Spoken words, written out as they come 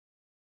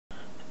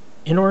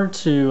In order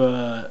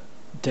to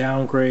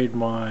downgrade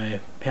my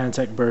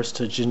Pantech Burst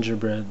to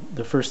Gingerbread,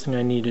 the first thing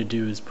I need to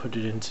do is put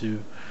it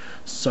into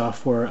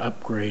software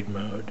upgrade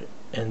mode.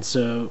 And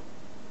so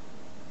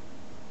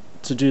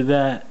to do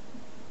that,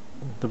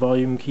 the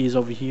volume key is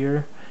over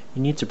here.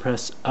 You need to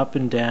press up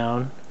and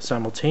down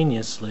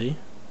simultaneously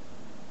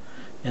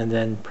and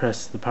then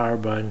press the power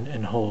button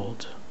and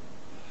hold.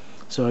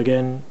 So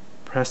again,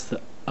 press the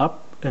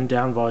up and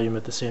down volume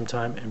at the same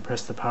time and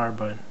press the power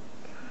button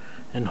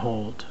and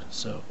hold.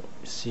 So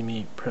you see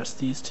me press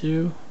these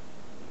two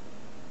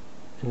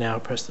and now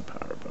press the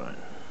power button.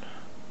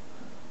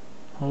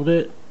 Hold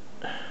it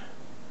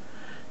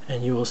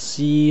and you will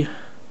see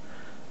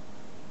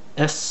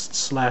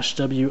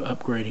S/W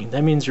upgrading.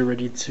 That means you're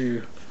ready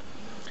to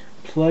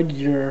plug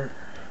your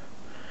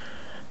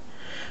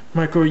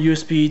micro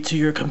USB to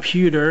your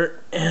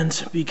computer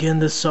and begin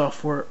the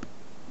software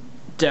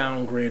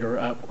downgrade or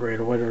upgrade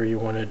or whatever you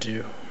want to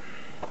do.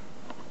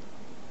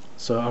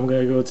 So I'm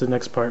going to go to the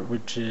next part,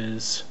 which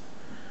is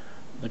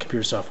the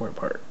computer software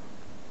part.